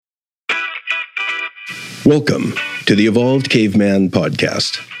Welcome to the Evolved Caveman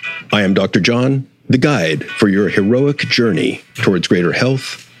Podcast. I am Dr. John, the guide for your heroic journey towards greater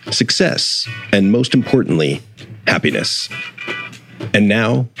health, success, and most importantly, happiness. And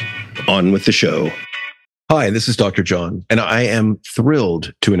now, on with the show. Hi, this is Dr. John, and I am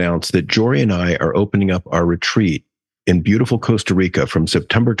thrilled to announce that Jory and I are opening up our retreat in beautiful Costa Rica from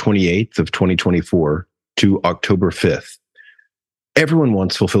September 28th of 2024 to October 5th. Everyone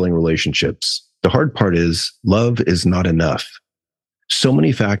wants fulfilling relationships. The hard part is love is not enough. So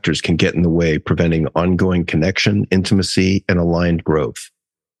many factors can get in the way, preventing ongoing connection, intimacy, and aligned growth.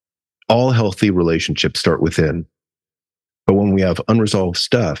 All healthy relationships start within. But when we have unresolved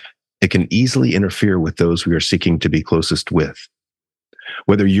stuff, it can easily interfere with those we are seeking to be closest with.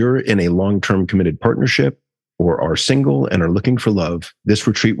 Whether you're in a long-term committed partnership or are single and are looking for love, this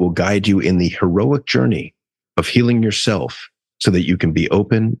retreat will guide you in the heroic journey of healing yourself so that you can be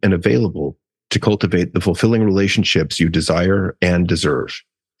open and available to cultivate the fulfilling relationships you desire and deserve.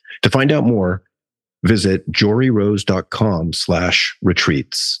 To find out more, visit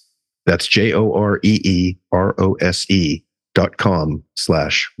joryrose.com/retreats. That's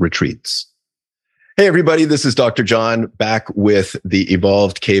JOREEROSE.com/retreats. Hey, everybody, this is Dr. John back with the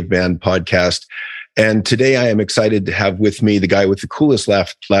Evolved Caveman Podcast. And today I am excited to have with me the guy with the coolest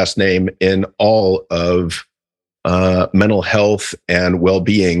last name in all of mental health and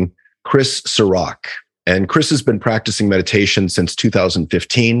well-being, Chris Sirach. And Chris has been practicing meditation since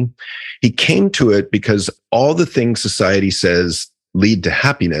 2015. He came to it because all the things society says lead to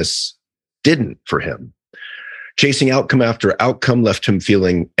happiness didn't for him. Chasing outcome after outcome left him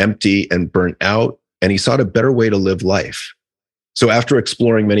feeling empty and burnt out, and he sought a better way to live life. So after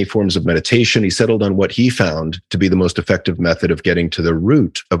exploring many forms of meditation, he settled on what he found to be the most effective method of getting to the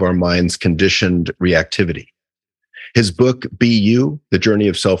root of our mind's conditioned reactivity. His book, Be You, The Journey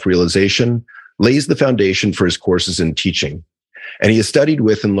of Self-Realization, lays the foundation for his courses and teaching. And he has studied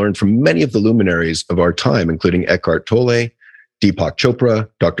with and learned from many of the luminaries of our time, including Eckhart Tolle, Deepak Chopra,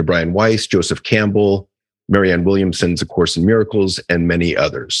 Dr. Brian Weiss, Joseph Campbell, Marianne Williamson's A Course in Miracles, and many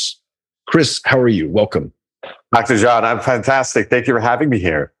others. Chris, how are you? Welcome. Dr. John, I'm fantastic. Thank you for having me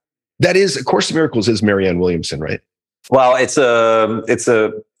here. That is, A Course in Miracles is Marianne Williamson, right? Well, it's a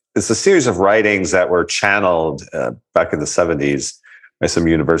series of writings that were channeled back in the 70s by some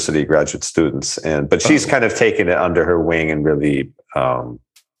university graduate students. But she's kind of taken it under her wing and really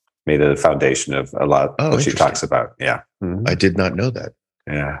made it a foundation of a lot of what she talks about. Yeah. Mm-hmm. I did not know that.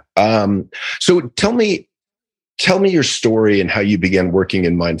 Yeah. So tell me your story and how you began working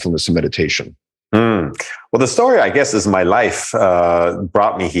in mindfulness and meditation. Well, the story, I guess, is my life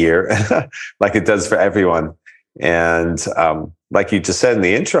brought me here, like it does for everyone. And like you just said in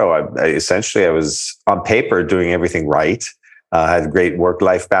the intro, I was on paper doing everything right. I had a great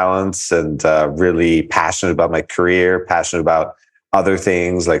work-life balance and really passionate about my career, passionate about other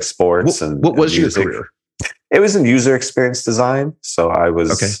things like sports. What was your career? It was in user experience design. So I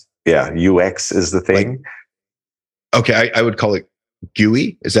was, UX is the thing. I would call it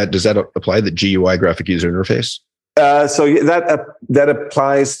GUI. Does that apply, the GUI, graphic user interface? So that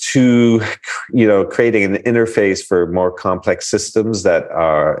applies to, creating an interface for more complex systems that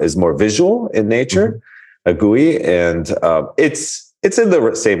is more visual in nature, a GUI, and it's in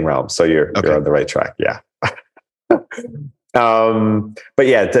the same realm. So you're on the right track. Yeah. But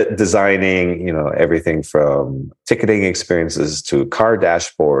yeah, designing, everything from ticketing experiences to car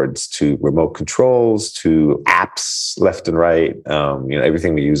dashboards to remote controls to apps left and right.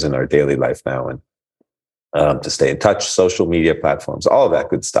 Everything we use in our daily life now, and to stay in touch, social media platforms, all of that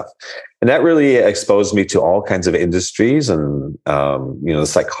good stuff. And that really exposed me to all kinds of industries and, the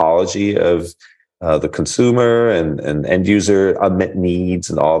psychology of the consumer and end user unmet needs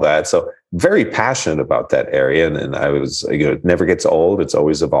and all that. So very passionate about that area. And I was, it never gets old. It's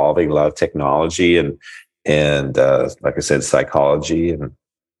always evolving, a lot of technology and like I said, psychology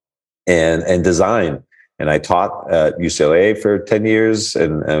and design. And I taught at UCLA for 10 years,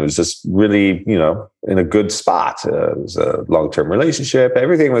 and I was just really, in a good spot. It was a long-term relationship.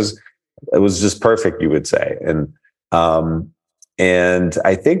 Everything was just perfect, you would say. And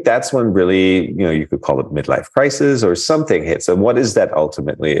I think that's when really, you could call it midlife crisis or something hits. And what is that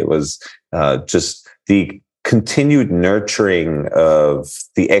ultimately? It was just the continued nurturing of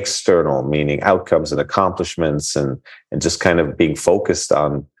the external, meaning outcomes and accomplishments, and just kind of being focused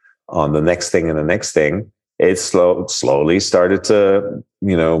on the next thing and the next thing. It slowly started to,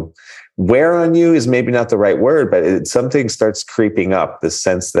 wear on you is maybe not the right word, but something starts creeping up, the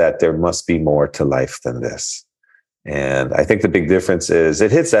sense that there must be more to life than this. And I think the big difference is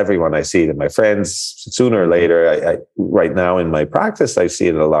it hits everyone. I see it in my friends sooner or later. I right now in my practice, I see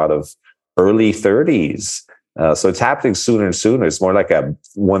it in a lot of early 30s. So it's happening sooner and sooner. It's more like a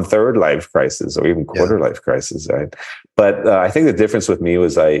 1/3 life crisis or even quarter life crisis, right? But I think the difference with me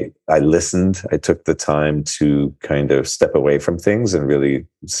was I listened. I took the time to kind of step away from things and really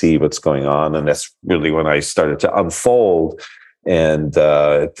see what's going on. And that's really when I started to unfold, and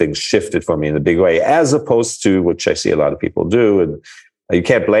things shifted for me in a big way, as opposed to, which I see a lot of people do. And you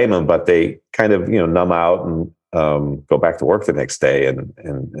can't blame them, but they kind of, numb out and go back to work the next day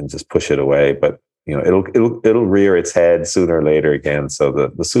and just push it away. But it'll rear its head sooner or later again. So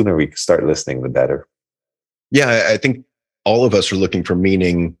the sooner we start listening, the better. Yeah, I think all of us are looking for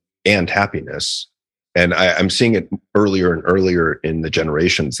meaning and happiness. And I'm seeing it earlier and earlier in the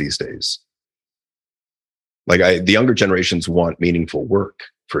generations these days. Like the younger generations want meaningful work,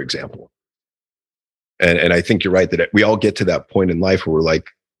 for example. And I think you're right that we all get to that point in life where we're like,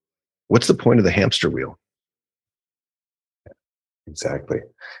 what's the point of the hamster wheel? Exactly.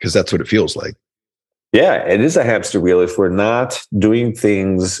 Because that's what it feels like. Yeah, it is a hamster wheel. If we're not doing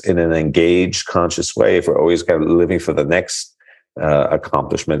things in an engaged, conscious way, if we're always kind of living for the next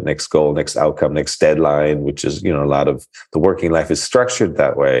accomplishment, next goal, next outcome, next deadline, which is, a lot of the working life is structured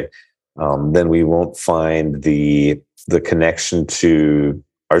that way, then we won't find the connection to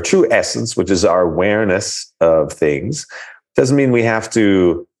our true essence, which is our awareness of things. Doesn't mean we have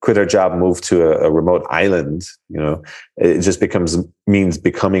to quit our job, move to a remote island. It just means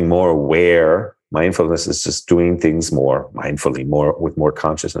becoming more aware. Mindfulness is just doing things more mindfully, more with more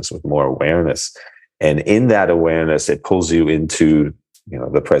consciousness, with more awareness. And in that awareness, it pulls you into,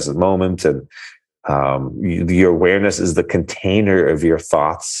 the present moment. And your awareness is the container of your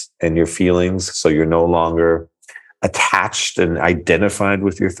thoughts and your feelings. So you're no longer attached and identified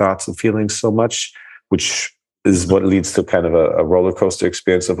with your thoughts and feelings so much, which is what leads to kind of a roller coaster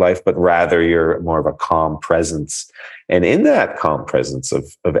experience of life, but rather you're more of a calm presence. And in that calm presence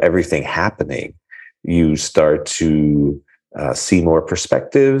of everything happening, you start to see more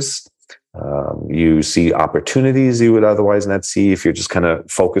perspectives. You see opportunities you would otherwise not see if you're just kind of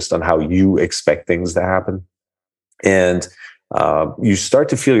focused on how you expect things to happen. And you start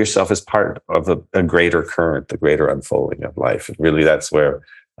to feel yourself as part of a greater current, the greater unfolding of life. And really, that's where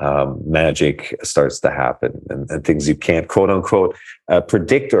magic starts to happen, and things you can't, quote unquote,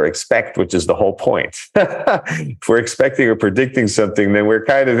 predict or expect, which is the whole point. If we're expecting or predicting something, then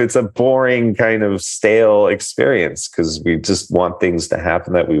it's a boring kind of stale experience, because we just want things to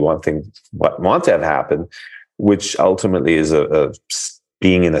happen that we want to have happen, which ultimately is a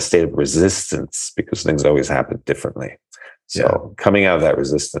being in a state of resistance, because things always happen differently. So coming out of that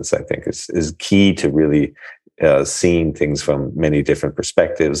resistance, I think, is key to really seeing things from many different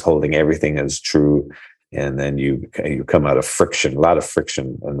perspectives, holding everything as true, and then you come out of friction. A lot of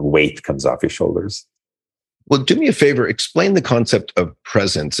friction and weight comes off your shoulders. Well, do me a favor, explain the concept of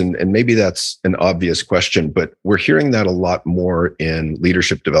presence. And maybe that's an obvious question, but we're hearing that a lot more in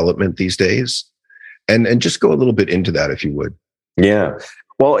leadership development these days. And just go a little bit into that, if you would. Yeah.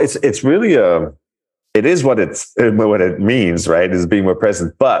 Well, it's really it is what it means, right? Is being more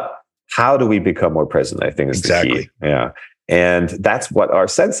present. But how do we become more present? I think is the key. Yeah. And that's what our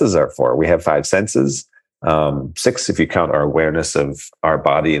senses are for. We have 5 senses, 6 if you count our awareness of our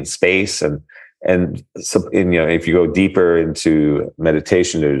body and space. And so, if you go deeper into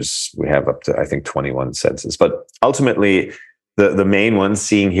meditation, we have up to, I think, 21 senses. But ultimately, the main ones: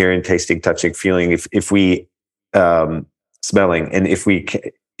 seeing, hearing, tasting, touching, feeling. If we smelling, and if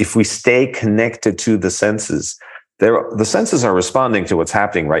we stay connected to the senses, the senses are responding to what's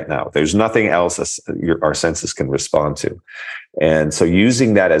happening right now. There's nothing else our senses can respond to. And so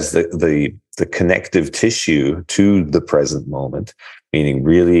using that as the connective tissue to the present moment, meaning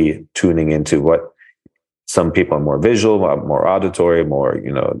really tuning into what some people are more visual, more auditory, more,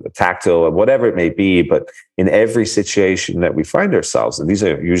 tactile, whatever it may be. But in every situation that we find ourselves, and these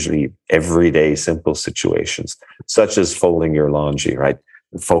are usually everyday simple situations, such as folding your laundry, right?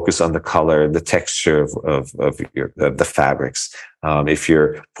 Focus on the color, the texture of the fabrics. If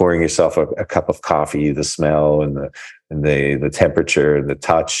you're pouring yourself a cup of coffee, the smell and the temperature and the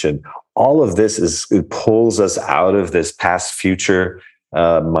touch, and all of this it pulls us out of this past future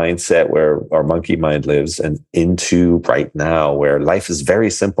mindset where our monkey mind lives, and into right now, where life is very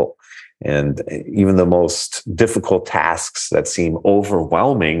simple. And even the most difficult tasks that seem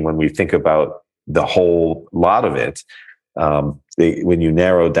overwhelming when we think about the whole lot of it, when you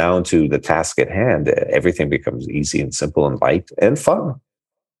narrow down to the task at hand, everything becomes easy and simple and light and fun.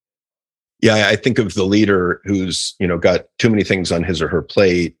 Yeah, I think of the leader who's, got too many things on his or her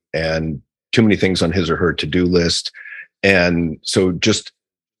plate and too many things on his or her to-do list. And so just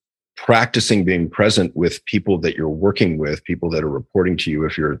practicing being present with people that you're working with, people that are reporting to you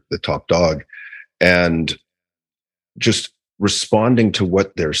if you're the top dog, and just responding to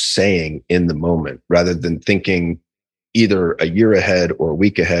what they're saying in the moment rather than thinking either a year ahead or a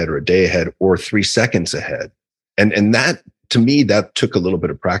week ahead or a day ahead or 3 seconds ahead. And that, to me, that took a little bit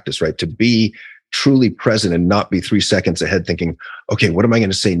of practice, right? To be truly present and not be 3 seconds ahead thinking, okay, what am I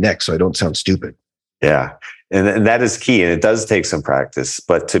going to say next so I don't sound stupid? Yeah. And that is key. And it does take some practice,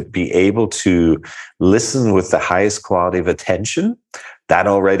 but to be able to listen with the highest quality of attention, that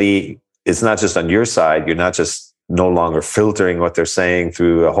already is not just on your side. You're not just no longer filtering what they're saying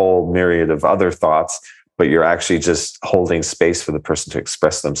through a whole myriad of other thoughts, but you're actually just holding space for the person to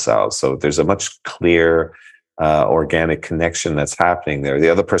express themselves. So there's a much clearer, organic connection that's happening there. The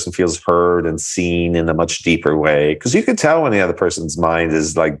other person feels heard and seen in a much deeper way, because you can tell when the other person's mind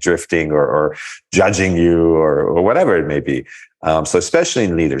is like drifting or judging you or whatever it may be. So especially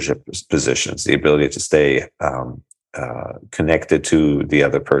in leadership positions, the ability to stay connected to the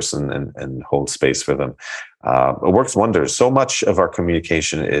other person and hold space for them. It works wonders. So much of our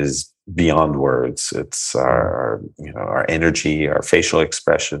communication is beyond words. It's our energy, our facial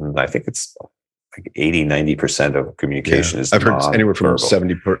expression. I think it's like 80-90% of communication is I've heard anywhere from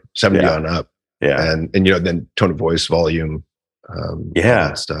 70 on up. Yeah. And then tone of voice, volume, all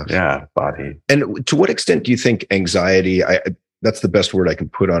that stuff. Yeah, body. And to what extent do you think anxiety, that's the best word I can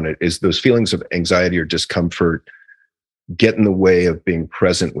put on it, is those feelings of anxiety or discomfort get in the way of being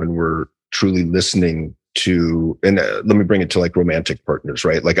present when we're truly listening to, and let me bring it to like romantic partners,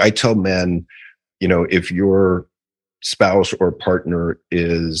 right? Like I tell men, if your spouse or partner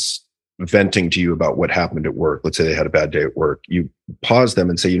is venting to you about what happened at work, let's say they had a bad day at work, you pause them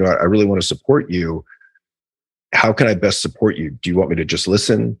and say, I really want to support you. How can I best support you? Do you want me to just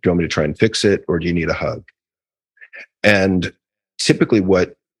listen? Do you want me to try and fix it? Or do you need a hug? And typically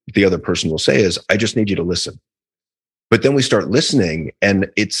what the other person will say is, I just need you to listen. But then we start listening,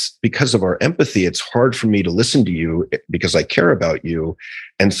 and it's because of our empathy, it's hard for me to listen to you because I care about you.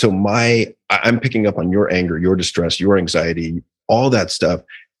 And so I'm picking up on your anger, your distress, your anxiety, all that stuff.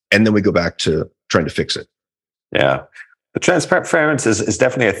 And then we go back to trying to fix it. Yeah. The transference is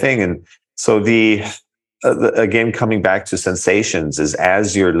definitely a thing. And so again, coming back to sensations, is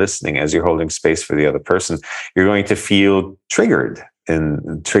as you're listening, as you're holding space for the other person, you're going to feel triggered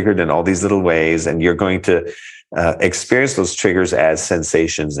in all these little ways. And you're going to experience those triggers as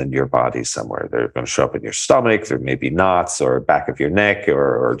sensations in your body somewhere. They're going to show up in your stomach. There may be knots or back of your neck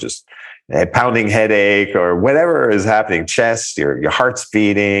or just a pounding headache or whatever is happening, chest, your heart's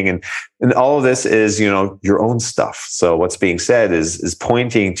beating. And all of this is, your own stuff. So what's being said is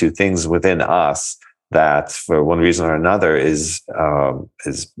pointing to things within us that for one reason or another is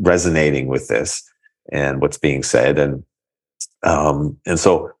resonating with this and what's being said. And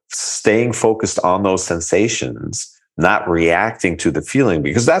so staying focused on those sensations, not reacting to the feeling,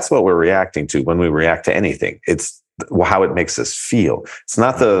 because that's what we're reacting to when we react to anything. It's how it makes us feel. It's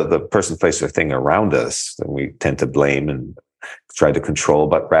not the person, place, or thing around us that we tend to blame and try to control,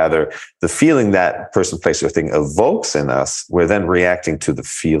 but rather the feeling that person, place, or thing evokes in us. We're then reacting to the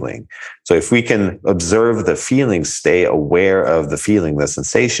feeling. So if we can observe the feeling, stay aware of the feeling, the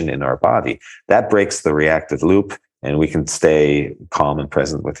sensation in our body, that breaks the reactive loop, and we can stay calm and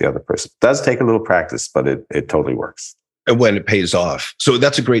present with the other person. It does take a little practice, but it totally works. And when it pays off. So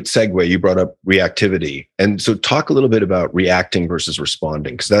that's a great segue. You brought up reactivity. And so talk a little bit about reacting versus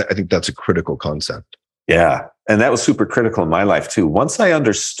responding, because I think that's a critical concept. Yeah. And that was super critical in my life too. Once I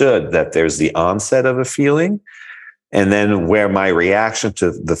understood that there's the onset of a feeling, and then where my reaction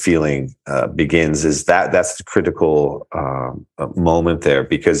to the feeling begins, that's the critical moment there,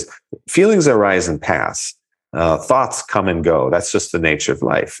 because feelings arise and pass. Thoughts come and go. That's just the nature of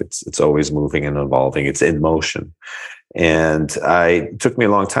life. It's always moving and evolving. It's in motion. And it took me a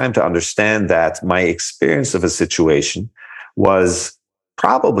long time to understand that my experience of a situation was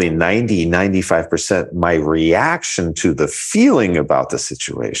probably 95% my reaction to the feeling about the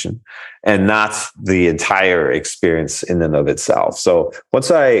situation, and not the entire experience in and of itself. So once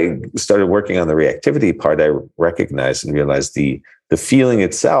I started working on the reactivity part, I recognized and realized the feeling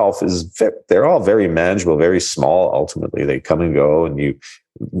itself they're all very manageable, very small. Ultimately, they come and go, and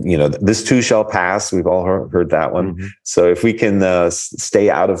this too shall pass. We've all heard that one. Mm-hmm. So if we can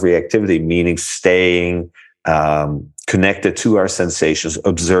stay out of reactivity, meaning staying connected to our sensations,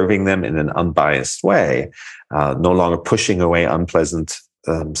 observing them in an unbiased way, no longer pushing away unpleasant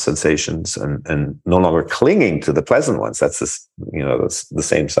sensations and no longer clinging to the pleasant ones. That's this, that's the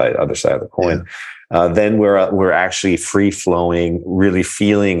same side, other side of the coin. Yeah. Then we're actually free flowing, really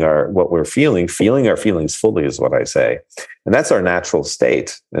feeling what we're feeling our feelings fully is what I say. And that's our natural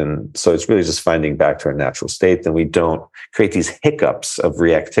state. And so it's really just finding back to our natural state. Then we don't create these hiccups of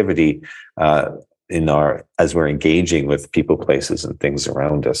reactivity, as we're engaging with people, places, and things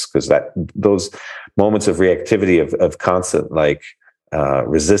around us, because those moments of reactivity of constant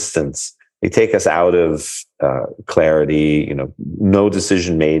resistance, they take us out of clarity. No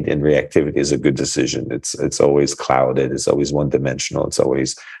decision made in reactivity is a good decision. It's always clouded. It's always one dimensional. It's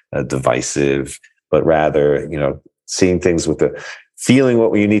always divisive. But rather, seeing things with feeling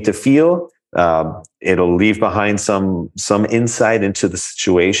what you need to feel. It'll leave behind some insight into the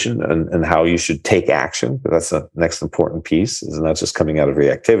situation and how you should take action. But that's the next important piece, is not just coming out of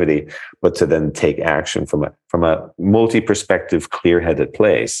reactivity, but to then take action from a multi-perspective, clear-headed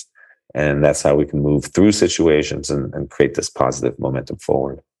place. And that's how we can move through situations and create this positive momentum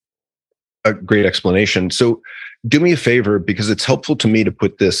forward. A great explanation. So do me a favor, because it's helpful to me to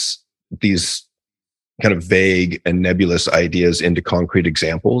put these kind of vague and nebulous ideas into concrete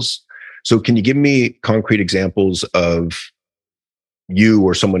examples. So can you give me concrete examples of you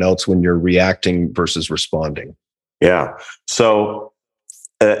or someone else when you're reacting versus responding? Yeah. So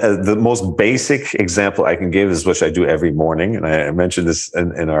the most basic example I can give is, which I do every morning, and I mentioned this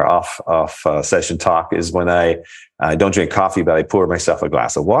in our off session talk, is when I don't drink coffee, but I pour myself a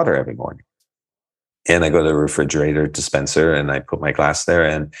glass of water every morning. And I go to the refrigerator dispenser and I put my glass there.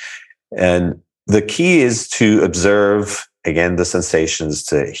 And the key is to observe, again, the sensations,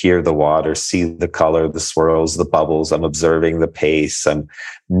 to hear the water, see the color, the swirls, the bubbles. I'm observing the pace. I'm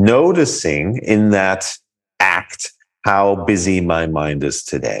noticing in that act how busy my mind is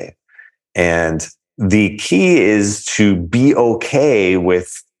today. And the key is to be okay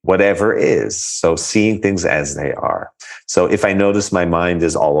with whatever is. So seeing things as they are. So if I notice my mind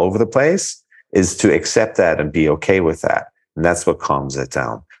is all over the place, is to accept that and be okay with that. And that's what calms it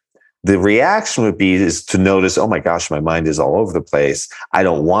down. The reaction would be is to notice, oh my gosh, my mind is all over the place. I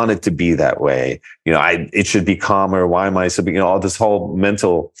don't want it to be that way. It should be calmer. Why am I so big? All this whole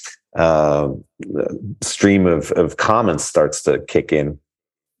mental stream of comments starts to kick in,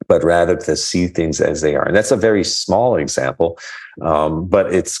 but rather to see things as they are. And that's a very small example,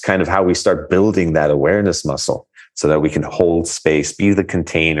 but it's kind of how we start building that awareness muscle so that we can hold space, be the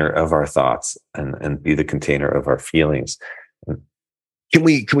container of our thoughts and be the container of our feelings.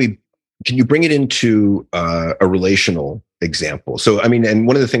 Can you bring it into a relational example? So, and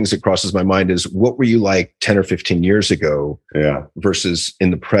one of the things that crosses my mind is, what were you like 10 or 15 years ago versus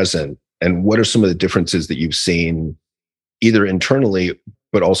in the present? And what are some of the differences that you've seen either internally,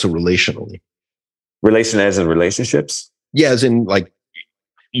 but also relationally? Relation as in relationships? Yeah, as in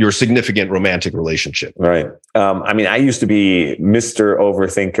your significant romantic relationship. Right. I used to be Mr.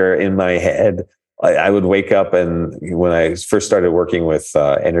 Overthinker in my head. I would wake up, and when I first started working with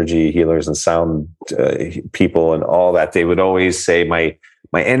energy healers and sound people and all that, they would always say my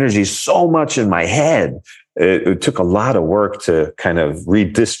energy is so much in my head. It took a lot of work to kind of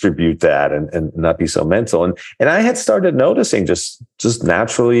redistribute that and not be so mental. And I had started noticing just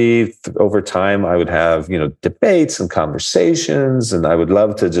naturally over time, I would have, debates and conversations, and I would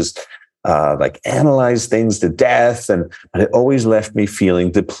love to just analyze things to death. But it always left me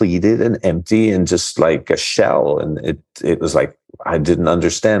feeling depleted and empty and just like a shell. And it was like, I didn't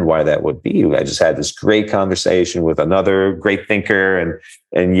understand why that would be. I just had this great conversation with another great thinker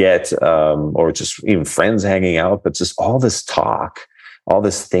and yet, or just even friends hanging out, but just all this talk, all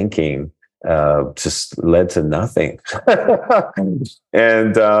this thinking, just led to nothing.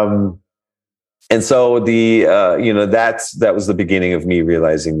 And so that was the beginning of me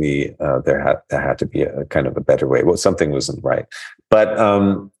realizing there had to be a kind of a better way. Well, something wasn't right. But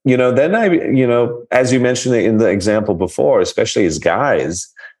then as you mentioned in the example before, especially as guys,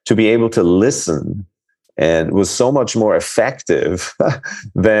 to be able to listen and was so much more effective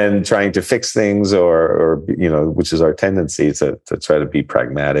than trying to fix things or which is our tendency to try to be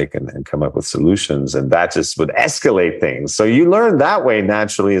pragmatic and come up with solutions. And that just would escalate things. So you learn that way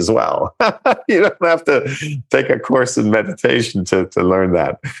naturally as well. You don't have to take a course in meditation to learn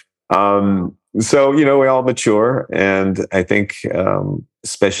that. So, we all mature. And I think,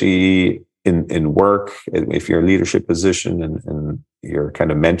 especially in work, if you're in a leadership position and you're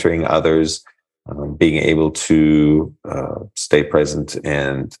kind of mentoring others, being able to stay present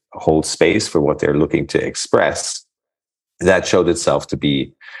and hold space for what they're looking to express, that showed itself to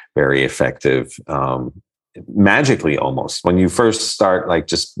be very effective. Magically, almost, when you first start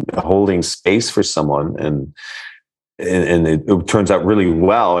just holding space for someone and it turns out really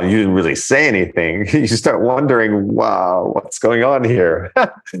well, and you didn't really say anything, you start wondering, wow, what's going on here?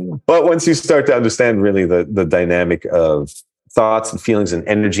 But once you start to understand really the dynamic of thoughts and feelings and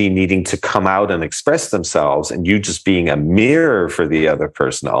energy needing to come out and express themselves, and you just being a mirror for the other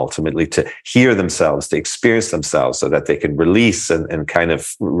person, ultimately to hear themselves, to experience themselves so that they can release and kind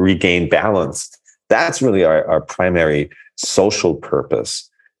of regain balance. That's really our primary social purpose.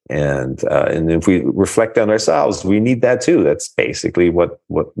 And if we reflect on ourselves, we need that too. That's basically what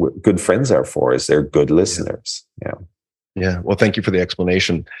good friends are for, is they're good listeners. Yeah. Yeah. Well, thank you for the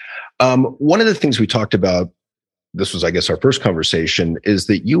explanation. One of the things we talked about, this was, I guess, our first conversation, is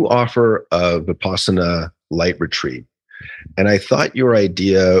that you offer a Vipassana light retreat. And I thought your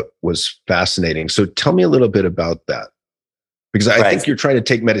idea was fascinating. So tell me a little bit about that. Because I think you're trying to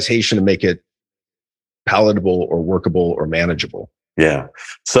take meditation and make it palatable or workable or manageable. Yeah.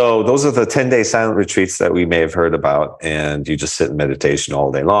 So those are the 10-day silent retreats that we may have heard about. And you just sit in meditation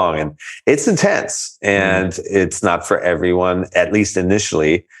all day long. And it's intense, and it's not for everyone, at least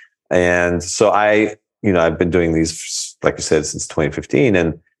initially. And so I've been doing these, like I said, since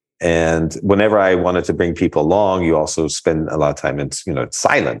 2015. And whenever I wanted to bring people along, you also spend a lot of time in,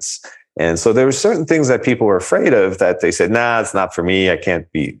 silence. And so there were certain things that people were afraid of, that they said, nah, it's not for me. I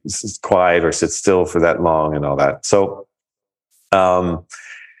can't be quiet or sit still for that long and all that. So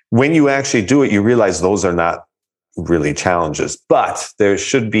when you actually do it, you realize those are not really challenges, but there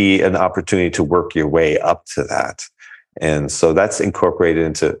should be an opportunity to work your way up to that. And so that's incorporated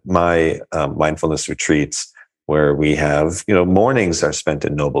into my mindfulness retreats, where we have, mornings are spent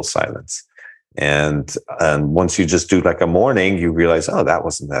in noble silence. And once you just do like a morning, you realize, oh, that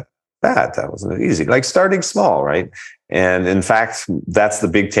wasn't that bad. That wasn't that easy. Like starting small, right? And in fact, that's the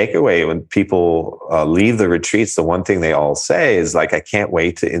big takeaway. When people leave the retreats, the one thing they all say is like, I can't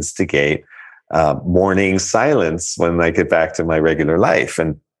wait to instigate morning silence when I get back to my regular life.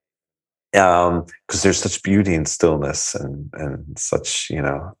 And because there's such beauty in stillness and such,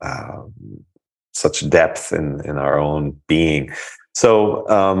 such depth in our own being.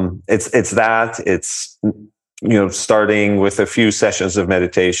 So it's starting with a few sessions of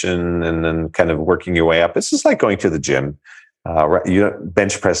meditation and then kind of working your way up. It's just like going to the gym. You don't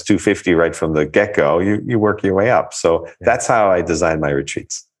bench press 250 right from the get-go. You work your way up. So that's how I design my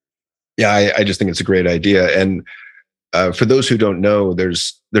retreats. Yeah, I just think it's a great idea. And for those who don't know,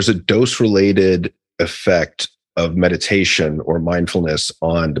 there's a dose-related effect of meditation or mindfulness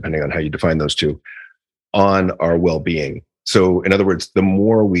on, depending on how you define those two, on our well-being. So in other words, the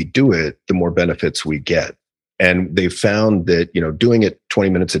more we do it, the more benefits we get. And they found that, doing it 20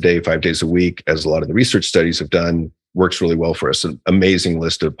 minutes a day, 5 days a week, as a lot of the research studies have done, works really well for us. An amazing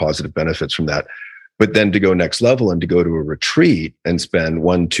list of positive benefits from that. But then to go next level and to go to a retreat and spend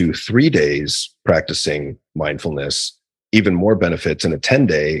 1, 2, 3 days practicing mindfulness, even more benefits, in a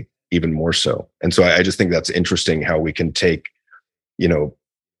 10-day, even more so. And so I just think that's interesting how we can take,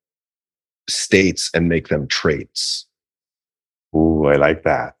 states and make them traits. Ooh, I like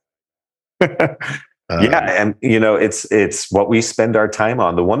that. Yeah. And, it's what we spend our time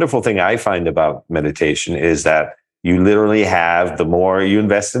on. The wonderful thing I find about meditation is that you literally have, the more you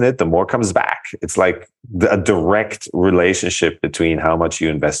invest in it, the more comes back. It's like a direct relationship between how much you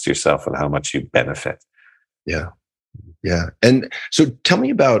invest yourself and how much you benefit. Yeah. Yeah. And so tell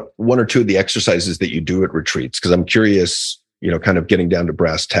me about one or two of the exercises that you do at retreats, because I'm curious, kind of getting down to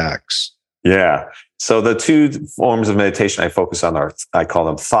brass tacks. Yeah. So the two forms of meditation I focus on I call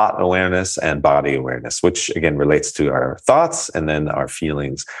them thought awareness and body awareness, which again relates to our thoughts and then our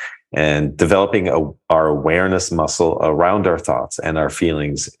feelings, and developing our awareness muscle around our thoughts and our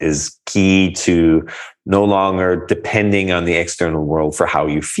feelings is key to no longer depending on the external world for how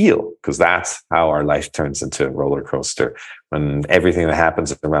you feel, because that's how our life turns into a roller coaster, when everything that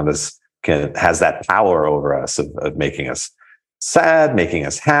happens around us has that power over us of making us sad, making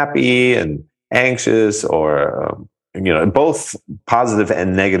us happy and anxious, or both positive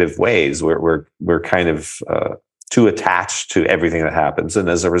and negative ways. We're kind of too attached to everything that happens, and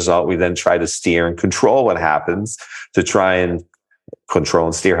as a result, we then try to steer and control what happens to try and control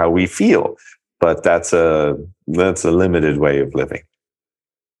and steer how we feel. But that's a limited way of living.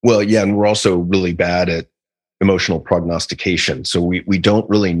 Well, yeah, and we're also really bad at emotional prognostication. So we don't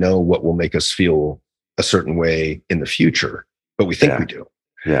really know what will make us feel a certain way in the future, but we think we do.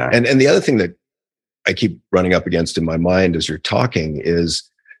 Yeah. And the other thing that I keep running up against in my mind as you're talking is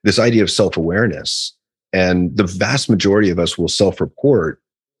this idea of self-awareness. And the vast majority of us will self-report,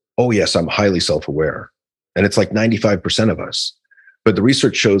 oh yes, I'm highly self-aware. And it's like 95% of us. But the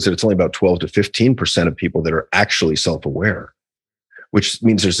research shows that it's only about 12 to 15% of people that are actually self-aware, which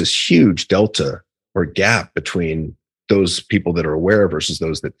means there's this huge delta or gap between those people that are aware versus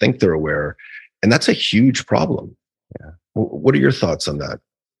those that think they're aware. And that's a huge problem. Yeah. What are your thoughts on that?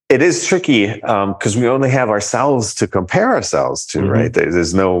 It is tricky because we only have ourselves to compare ourselves to, right?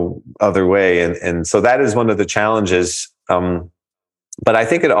 There's no other way. And so that is one of the challenges. But I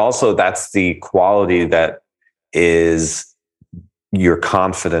think that's the quality that is your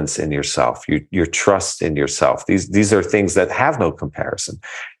confidence in yourself, your trust in yourself. These are things that have no comparison.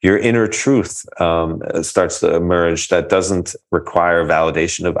 Your inner truth starts to emerge that doesn't require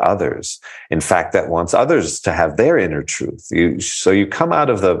validation of others. In fact, that wants others to have their inner truth. So you come out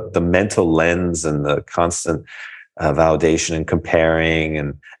of the mental lens and the constant validation and comparing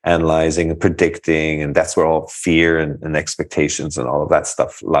and analyzing and predicting, and that's where all fear and expectations and all of that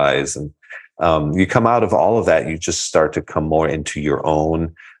stuff lies. And you come out of all of that, you just start to come more into your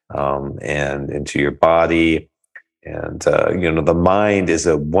own and into your body. And, the mind is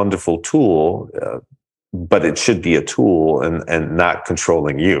a wonderful tool, but it should be a tool and not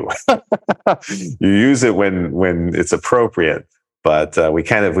controlling you. You use it when it's appropriate, but we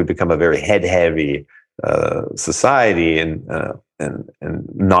become a very head-heavy society, and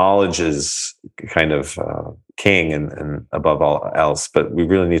knowledge is kind of king and above all else. But we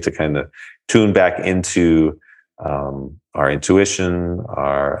really need to kind of tune back into our intuition,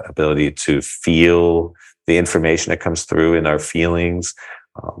 our ability to feel the information that comes through in our feelings.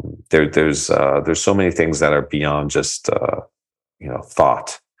 There's so many things that are beyond just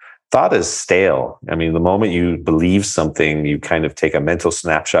thought. Thought is stale. I mean, the moment you believe something, you kind of take a mental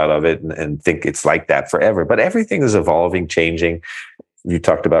snapshot of it and think it's like that forever. But everything is evolving, changing. You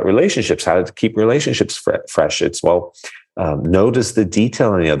talked about relationships, how to keep relationships fresh. It's, notice the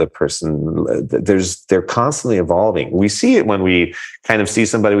detail in the other person. They're constantly evolving. We see it when we kind of see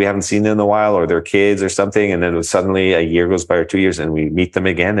somebody we haven't seen in a while, or their kids or something, and then suddenly a year goes by or 2 years and we meet them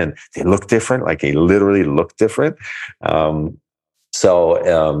again and they look different, like they literally look different.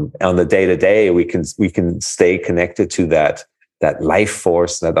 So on the day-to-day, we can stay connected to that life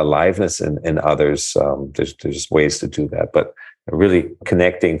force, that aliveness in others. There's ways to do that, but really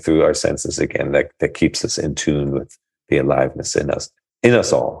connecting through our senses again, that keeps us in tune with the aliveness in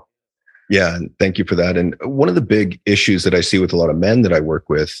us all. Yeah, and thank you for that. And one of the big issues that I see with a lot of men that I work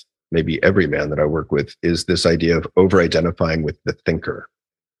with, maybe every man that I work with, is this idea of over-identifying with the thinker.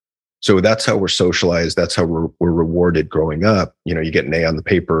 So that's how we're socialized. That's how we're rewarded growing up. You get an A on the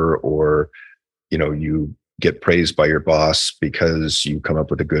paper, or, you get praised by your boss because you come up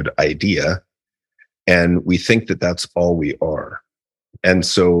with a good idea. And we think that that's all we are. And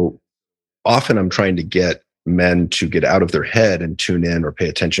so often I'm trying to get men to get out of their head and tune in or pay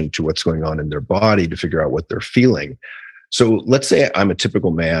attention to what's going on in their body to figure out what they're feeling. So let's say I'm a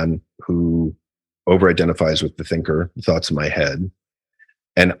typical man who over-identifies with the thinker, the thoughts in my head,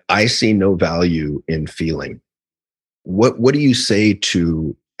 and I see no value in feeling. What do you say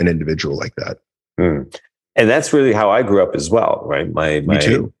to an individual like that? And that's really how I grew up as well, right? My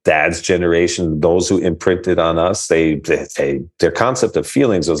dad's generation, those who imprinted on us, their concept of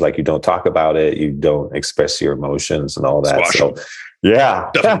feelings was like, you don't talk about it, you don't express your emotions and all that. Squash so, them.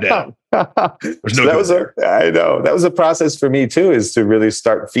 Yeah. Down. I know that was a process for me too, is to really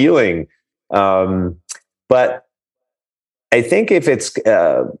start feeling. But I think if it's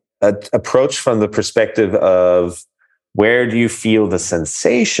approached from the perspective of where do you feel the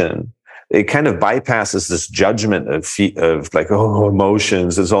sensation, it kind of bypasses this judgment of like,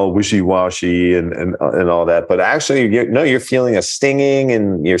 emotions is all wishy-washy and all that. But actually, you're feeling a stinging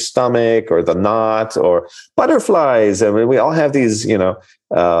in your stomach, or the knot, or butterflies. I mean, we all have these,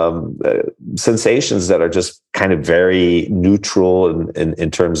 sensations that are just kind of very neutral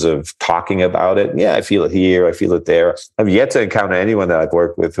in terms of talking about it. Yeah, I feel it here, I feel it there. I've yet to encounter anyone that I've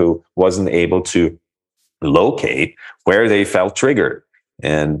worked with who wasn't able to locate where they felt triggered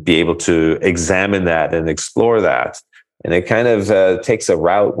and be able to examine that and explore that. And it kind of takes a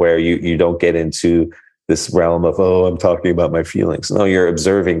route where you don't get into this realm of, I'm talking about my feelings. No, you're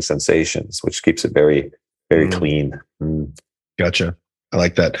observing sensations, which keeps it very, very clean. Gotcha. I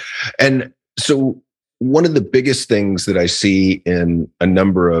like that. And so one of the biggest things that I see in a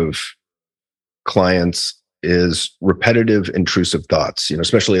number of clients is repetitive, intrusive thoughts,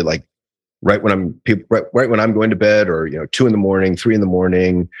 especially like right when I'm going to bed, or 2 a.m, 3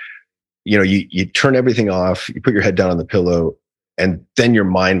 a.m, you turn everything off, you put your head down on the pillow, and then your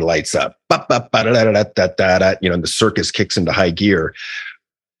mind lights up. And the circus kicks into high gear.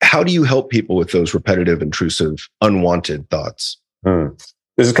 How do you help people with those repetitive, intrusive, unwanted thoughts?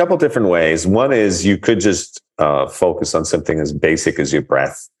 There's a couple different ways. One is you could just focus on something as basic as your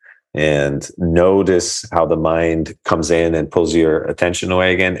breath, and notice how the mind comes in and pulls your attention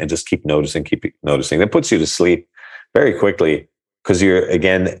away again, and just keep noticing. That puts you to sleep. very quickly, because you're,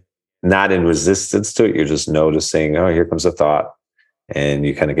 again, not in resistance to it. You're just noticing, oh, here comes a thought. And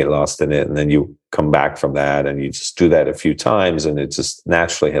you kind of get lost in it. And then you come back from that, and you just do that a few times. And it just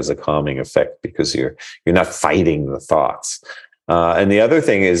naturally has a calming effect because you're not fighting the thoughts. And the other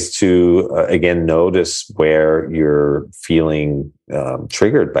thing is to, again, notice where you're feeling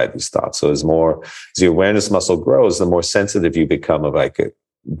triggered by these thoughts. So as the awareness muscle grows, the more sensitive you become of like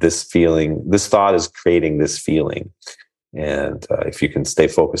this feeling, this thought is creating this feeling. And if you can stay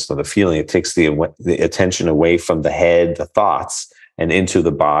focused on the feeling, it takes the attention away from the head, the thoughts, and into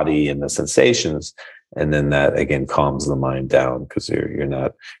the body and the sensations. And then that, again, calms the mind down because you're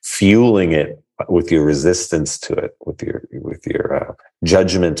not fueling it with your resistance to it, with your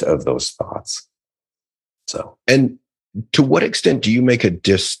judgment of those thoughts. So, and to what extent do you make a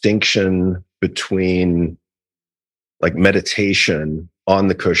distinction between like meditation on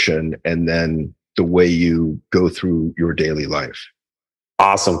the cushion and then the way you go through your daily life?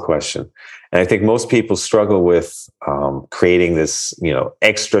 Awesome question. And I think most people struggle with creating this,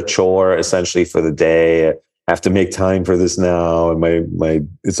 extra chore essentially for the day. I have to make time for this now, and my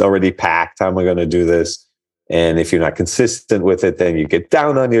it's already packed. How am I going to do this? And if you're not consistent with it, then you get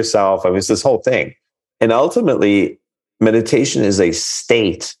down on yourself. I mean, it's this whole thing. And ultimately, meditation is a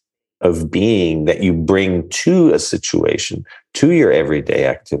state of being that you bring to a situation, to your everyday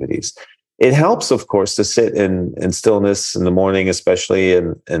activities. It helps, of course, to sit in stillness in the morning, especially,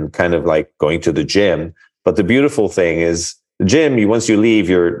 and kind of like going to the gym. But the beautiful thing is the gym, once you leave,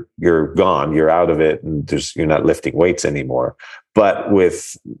 you're gone, you're out of it, and you're not lifting weights anymore. But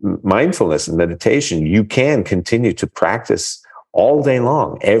with mindfulness and meditation, you can continue to practice all day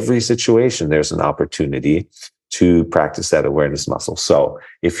long. Every situation, there's an opportunity to practice that awareness muscle. So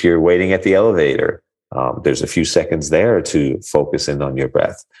if you're waiting at the elevator, there's a few seconds there to focus in on your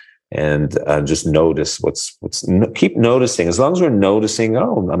breath. And just notice keep noticing. As long as we're noticing,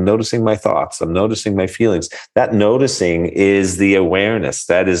 I'm noticing my thoughts, I'm noticing my feelings. That noticing is the awareness.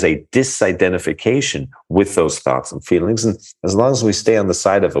 That is a disidentification with those thoughts and feelings. And as long as we stay on the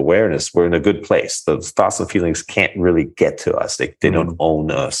side of awareness, we're in a good place. Those thoughts and feelings can't really get to us. They don't own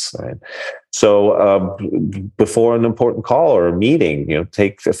us, right? So before an important call or a meeting,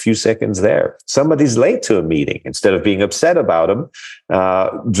 take a few seconds there. Somebody's late to a meeting. Instead of being upset about them,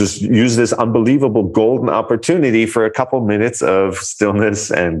 just use this unbelievable golden opportunity for a couple minutes of stillness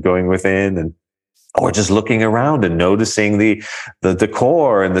and going within, or just looking around and noticing the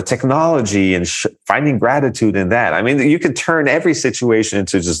decor and the technology and finding gratitude in that. I mean, you can turn every situation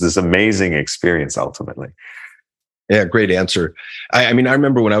into just this amazing experience ultimately. Yeah, great answer. I mean, I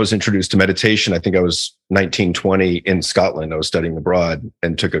remember when I was introduced to meditation, I think I was 19, 20 in Scotland. I was studying abroad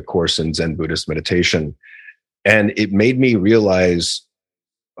and took a course in Zen Buddhist meditation. And it made me realize,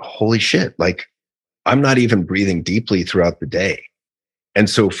 holy shit, like I'm not even breathing deeply throughout the day. And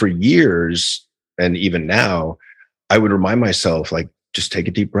so for years, and even now, I would remind myself, like, just take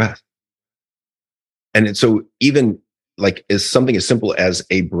a deep breath. And so even like as something as simple as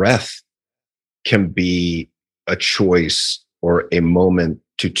a breath can be a choice or a moment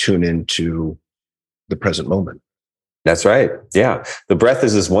to tune into the present moment. That's right. Yeah. The breath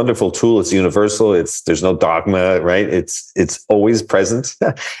is this wonderful tool. It's universal. There's no dogma, right? It's always present.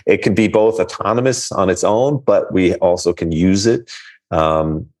 It can be both autonomous on its own, but we also can use it. I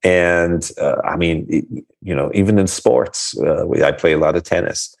mean, even in sports, I play a lot of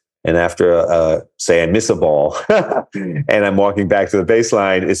tennis. And after, say I miss a ball and I'm walking back to the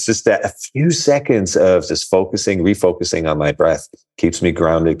baseline, it's just that a few seconds of just refocusing on my breath keeps me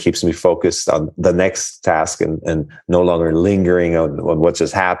grounded, keeps me focused on the next task and no longer lingering on what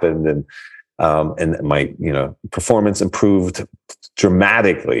just happened. And my, performance improved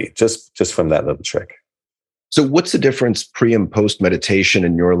dramatically just from that little trick. So what's the difference pre and post meditation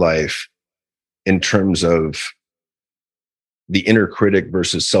in your life in terms of the inner critic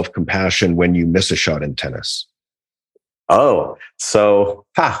versus self-compassion when you miss a shot in tennis? Oh, so,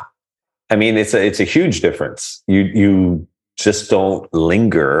 I mean, it's a huge difference. You just don't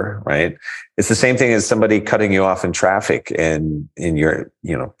linger, right? It's the same thing as somebody cutting you off in traffic, and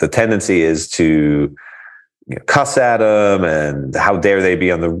the tendency is to cuss at them and how dare they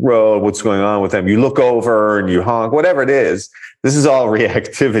be on the road? What's going on with them? You look over and you honk, whatever it is. This is all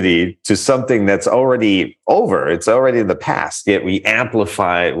reactivity to something that's already over. It's already in the past, yet we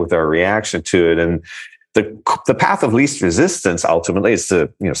amplify it with our reaction to it. And the path of least resistance ultimately is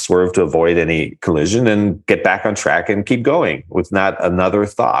to swerve to avoid any collision and get back on track and keep going with not another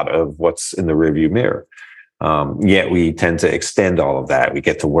thought of what's in the rearview mirror. Yet we tend to extend all of that. We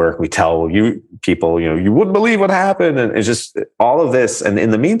get to work, we tell people, you wouldn't believe what happened. And it's just all of this. And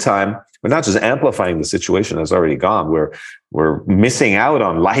in the meantime, we're not just amplifying the situation that's already gone. We're missing out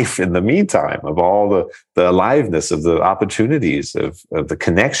on life in the meantime, of all the aliveness, of the opportunities, of the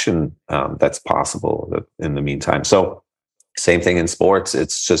connection that's possible in the meantime. So same thing in sports.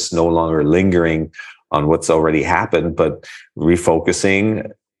 It's just no longer lingering on what's already happened, but refocusing,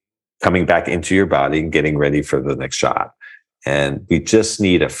 coming back into your body and getting ready for the next shot. And we just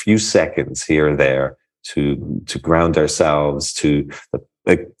need a few seconds here or there to ground ourselves, to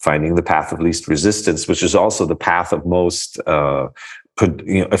finding the path of least resistance, which is also the path of most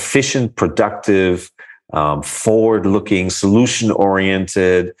efficient, productive, forward-looking,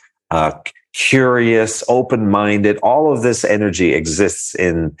 solution-oriented, curious, open-minded. All of this energy exists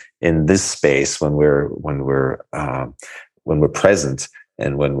in this space when we're present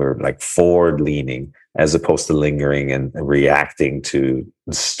and when we're like forward-leaning, as opposed to lingering and reacting to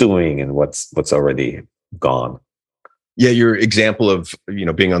stewing in what's already gone. Yeah, your example of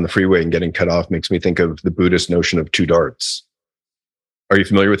being on the freeway and getting cut off makes me think of the Buddhist notion of two darts. Are you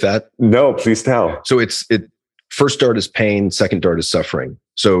familiar with that? No, please tell. So first dart is pain, second dart is suffering.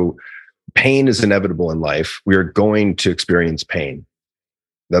 So pain is inevitable in life. We are going to experience pain.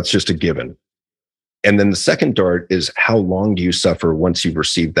 That's just a given. And then the second dart is, how long do you suffer once you've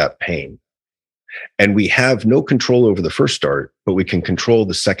received that pain? And we have no control over the first dart, but we can control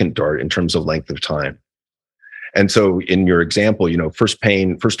the second dart in terms of length of time. And so in your example, first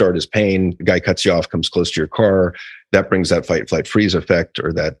dart is pain. The guy cuts you off, comes close to your car. That brings that fight, flight, freeze effect,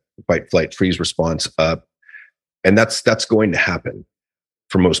 or that fight, flight, freeze response up. And that's going to happen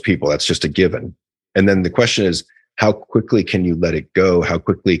for most people. That's just a given. And then the question is, how quickly can you let it go? How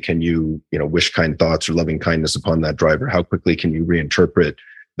quickly can you, wish kind thoughts or loving kindness upon that driver? How quickly can you reinterpret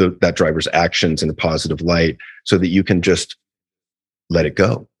that driver's actions in a positive light so that you can just let it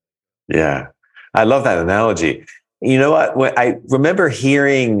go? Yeah. I love that analogy. You know what? When I remember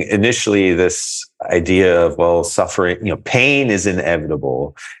hearing initially this idea of, suffering, pain is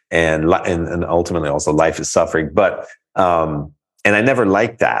inevitable, and ultimately also life is suffering. But and I never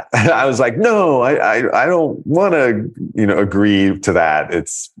liked that. I was like, no, I don't want to agree to that.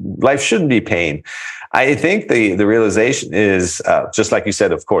 Life shouldn't be pain. I think the realization is, just like you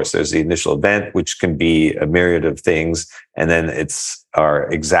said, of course, there's the initial event, which can be a myriad of things. And then it's our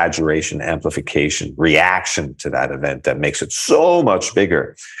exaggeration, amplification, reaction to that event that makes it so much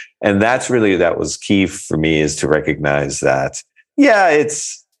bigger. And that was key for me, is to recognize that, yeah,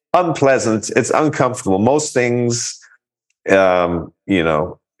 it's unpleasant. It's uncomfortable. Most things, that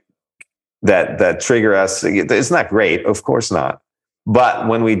trigger us, it's not great. Of course not. But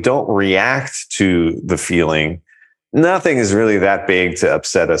when we don't react to the feeling, nothing is really that big to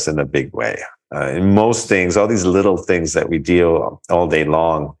upset us in a big way. In most things, all these little things that we deal all day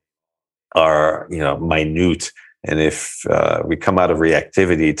long are, minute. And if we come out of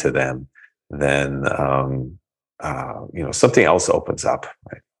reactivity to them, then, something else opens up.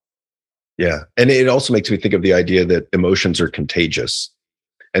 Right? Yeah. And it also makes me think of the idea that emotions are contagious.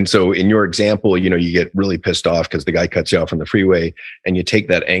 And so in your example, you get really pissed off because the guy cuts you off on the freeway, and you take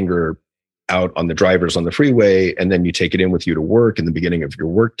that anger out on the drivers on the freeway, and then you take it in with you to work in the beginning of your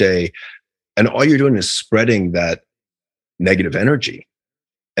workday. And all you're doing is spreading that negative energy.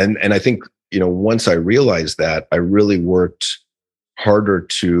 And I think, once I realized that, I really worked harder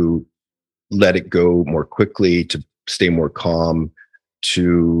to let it go more quickly, to stay more calm,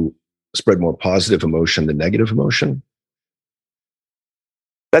 to spread more positive emotion than negative emotion.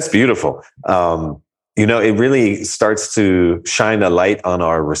 That's beautiful. It really starts to shine a light on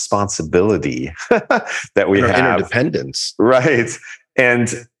our responsibility that we have. Interdependence. Right.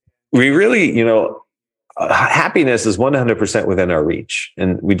 And we really, happiness is 100% within our reach.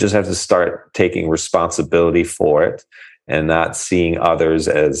 And we just have to start taking responsibility for it, and not seeing others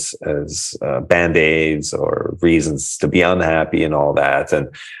as band-aids or reasons to be unhappy and all that. And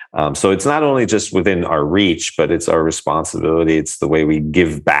so it's not only just within our reach, but it's our responsibility. It's the way we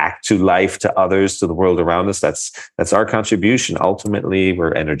give back to life, to others, to the world around us. That's our contribution. Ultimately,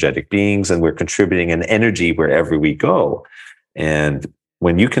 we're energetic beings, and we're contributing an energy wherever we go. And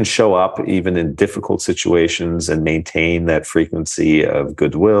when you can show up even in difficult situations and maintain that frequency of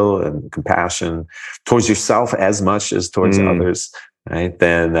goodwill and compassion towards yourself as much as towards others, right?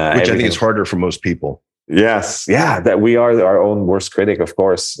 Then which I think is harder for most people. Yes, yeah, that we are our own worst critic, of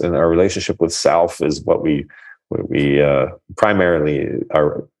course, and our relationship with self is what we primarily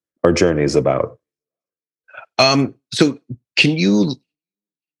our journey is about. So, can you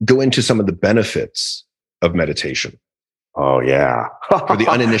go into some of the benefits of meditation? Oh, yeah. For the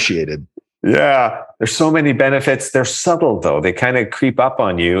uninitiated. Yeah. There's so many benefits. They're subtle, though. They kind of creep up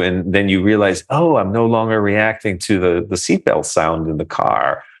on you. And then you realize, I'm no longer reacting to the seatbelt sound in the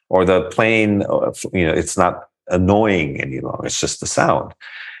car, or the plane, it's not annoying any longer. It's just the sound.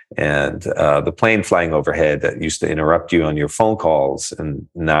 And the plane flying overhead that used to interrupt you on your phone calls, and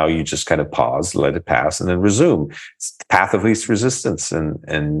now you just kind of pause, let it pass, and then resume. It's the path of least resistance,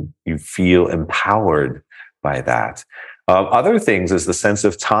 and you feel empowered by that. Other things is the sense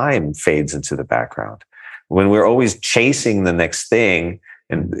of time fades into the background. When we're always chasing the next thing,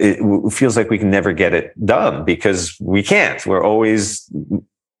 and it feels like we can never get it done because we can't. We're always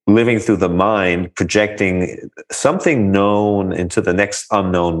living through the mind, projecting something known into the next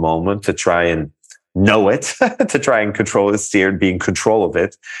unknown moment to try and know it, to try and control it, steer, be in control of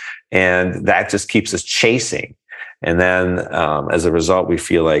it. And that just keeps us chasing. And then as a result, we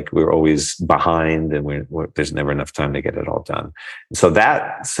feel like we're always behind and there's never enough time to get it all done. So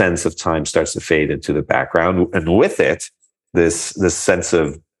that sense of time starts to fade into the background. And with it, this sense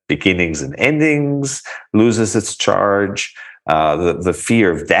of beginnings and endings loses its charge. The fear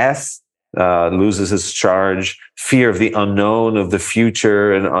of death loses its charge, fear of the unknown, of the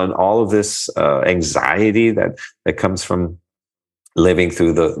future, and on all of this anxiety that comes from living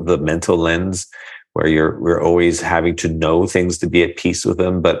through the mental lens, where we're always having to know things to be at peace with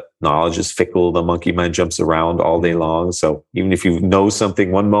them, but knowledge is fickle. The monkey mind jumps around all day long. So even if you know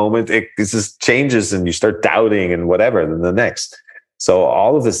something one moment, it just changes and you start doubting and whatever, then the next. So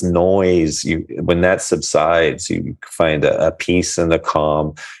all of this noise, when that subsides, you find a peace and a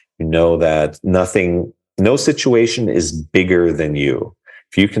calm. You know that no situation is bigger than you.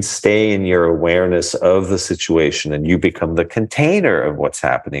 If you can stay in your awareness of the situation and you become the container of what's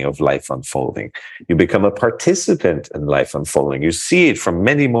happening, of life unfolding, you become a participant in life unfolding. You see it from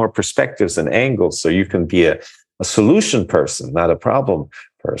many more perspectives and angles. So you can be a solution person, not a problem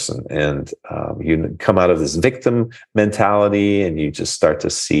person. And you come out of this victim mentality and you just start to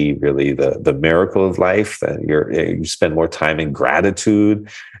see really the miracle of life, that you spend more time in gratitude,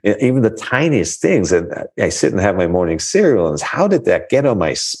 even the tiniest things. And I sit and have my morning cereal and how did that get on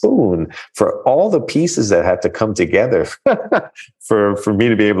my spoon, for all the pieces that had to come together for me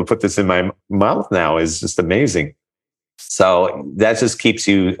to be able to put this in my mouth now is just amazing. So that just keeps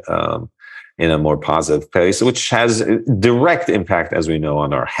you in a more positive place, which has a direct impact, as we know,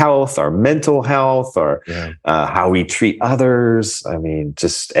 on our health, our mental health, or how we treat others. I mean,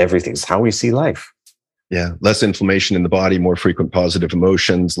 just everything. It's how we see life. Yeah. Less inflammation in the body, more frequent positive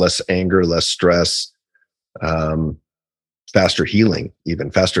emotions, less anger, less stress, faster healing,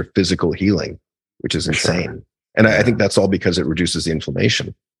 even faster physical healing, which is insane. Sure. And I think that's all because it reduces the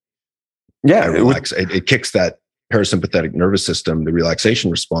inflammation. Yeah. It kicks that parasympathetic nervous system, the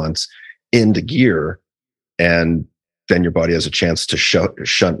relaxation response, into gear, and then your body has a chance to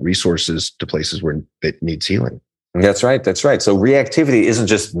shunt resources to places where it needs healing. That's right. So reactivity isn't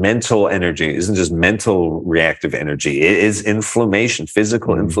just mental energy, isn't just mental reactive energy. It is inflammation,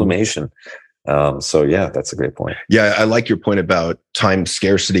 physical inflammation. So yeah, that's a great point. Yeah, I like your point about time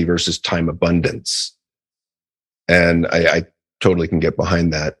scarcity versus time abundance. And I totally can get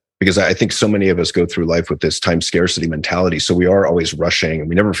behind that, because I think so many of us go through life with this time scarcity mentality. So we are always rushing and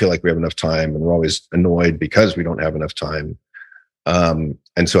we never feel like we have enough time, and we're always annoyed because we don't have enough time.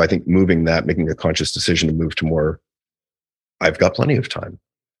 And so I think making a conscious decision to move to more, I've got plenty of time.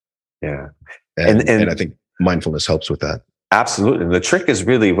 Yeah. And I think mindfulness helps with that. Absolutely. And the trick is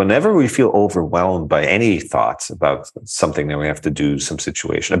really, whenever we feel overwhelmed by any thoughts about something that we have to do, some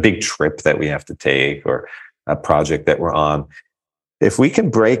situation, a big trip that we have to take, or a project that we're on, if we can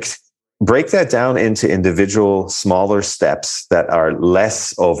break that down into individual smaller steps that are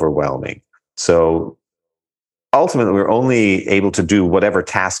less overwhelming. So ultimately, we're only able to do whatever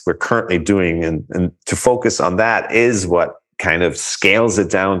task we're currently doing, and to focus on that is what kind of scales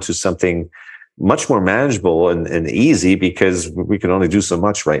it down to something much more manageable and easy, because we can only do so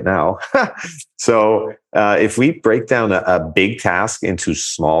much right now. So if we break down a big task into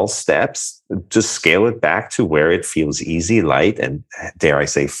small steps, just scale it back to where it feels easy, light, and dare I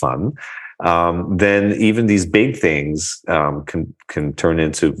say fun, then even these big things can turn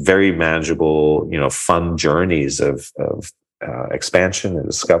into very manageable, fun journeys of expansion and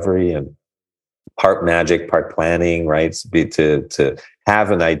discovery, and part magic, part planning, right? To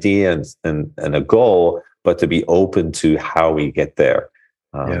have an idea and a goal, but to be open to how we get there.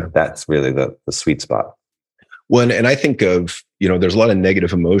 That's really the sweet spot. Well, and I think of, there's a lot of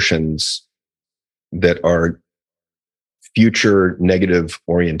negative emotions that are future negative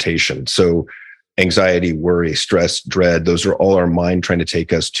orientation. So anxiety, worry, stress, dread, those are all our mind trying to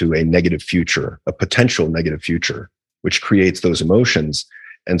take us to a negative future, a potential negative future, which creates those emotions.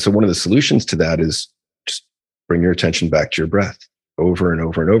 And so one of the solutions to that is just bring your attention back to your breath over and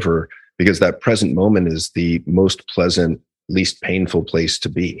over and over, because that present moment is the most pleasant, least painful place to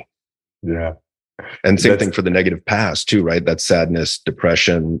be. Yeah. And same thing for the negative past too, right? That's sadness,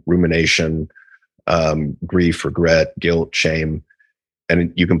 depression, rumination, grief, regret, guilt, shame.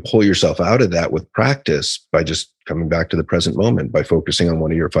 And you can pull yourself out of that with practice by just coming back to the present moment, by focusing on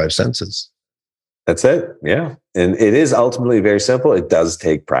one of your five senses. That's it. Yeah. And it is ultimately very simple. It does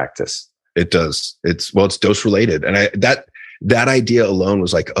take practice. It does. It's dose related. And that idea alone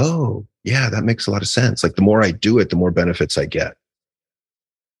was like, oh yeah, that makes a lot of sense. Like the more I do it, the more benefits I get.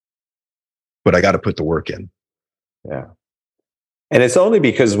 But I got to put the work in. Yeah. And it's only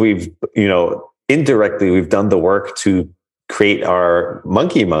because we've, indirectly, we've done the work to create our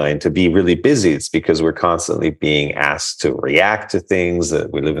monkey mind to be really busy. It's because we're constantly being asked to react to things,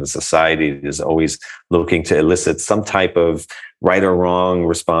 that we live in a society that is always looking to elicit some type of right or wrong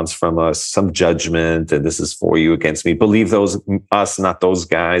response from us, some judgment, and this is for you, against me, believe us, not those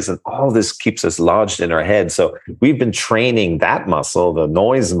guys. And all this keeps us lodged in our head. So we've been training that muscle, the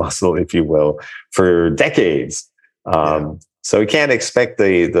noise muscle, if you will, for decades. So we can't expect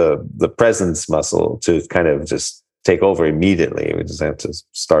the presence muscle to kind of just take over immediately. We just have to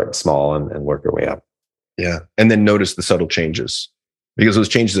start small and work our way up. Yeah. And then notice the subtle changes, because those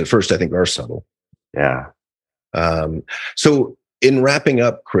changes at first, I think, are subtle. Yeah. So in wrapping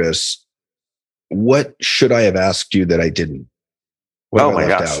up, Chris, what should I have asked you that I didn't? Oh my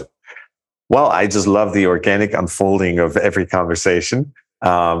gosh. Well, I just love the organic unfolding of every conversation.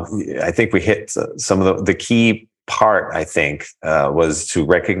 I think we hit some of the key part, I think, was to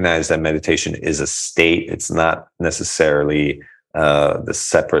recognize that meditation is a state. It's not necessarily the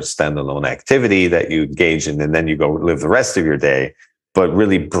separate standalone activity that you engage in and then you go live the rest of your day, but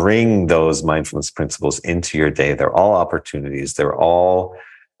really bring those mindfulness principles into your day. They're all opportunities. They're all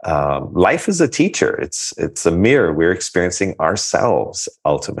life is a teacher. It's a mirror. We're experiencing ourselves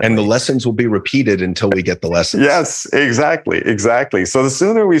ultimately. And the lessons will be repeated until we get the lessons. Yes, exactly. So the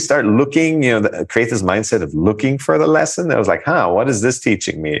sooner we start looking, create this mindset of looking for the lesson, I was like, what is this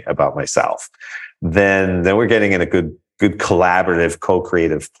teaching me about myself? Then we're getting in a good collaborative,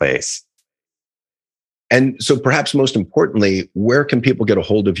 co-creative place. And so perhaps most importantly, where can people get a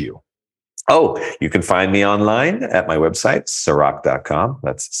hold of you? Oh, you can find me online at my website, Cirak.com.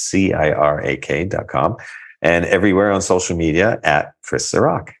 That's CIRAK.com. And everywhere on social media at Chris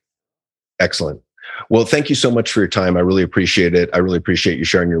Cirak. Excellent. Well, thank you so much for your time. I really appreciate it. I really appreciate you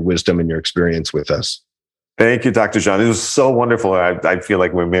sharing your wisdom and your experience with us. Thank you, Dr. John. It was so wonderful. I feel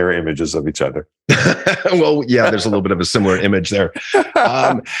like we're mirror images of each other. Well, yeah, there's a little bit of a similar image there.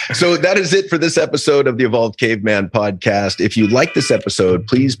 So that is it for this episode of the Evolved Caveman podcast. If you like this episode,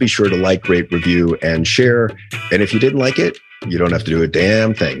 please be sure to like, rate, review, and share. And if you didn't like it, you don't have to do a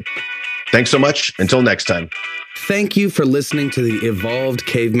damn thing. Thanks so much. Until next time. Thank you for listening to the Evolved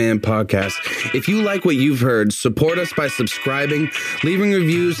Caveman podcast. If you like what you've heard, support us by subscribing, leaving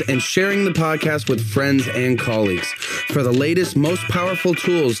reviews, and sharing the podcast with friends and colleagues. For the latest, most powerful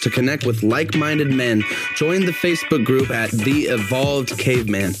tools to connect with like-minded men, join the Facebook group at The Evolved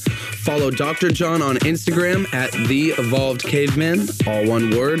Caveman. Follow Dr. John on Instagram at The Evolved Caveman, all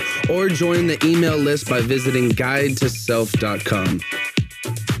one word, or join the email list by visiting guidetoself.com.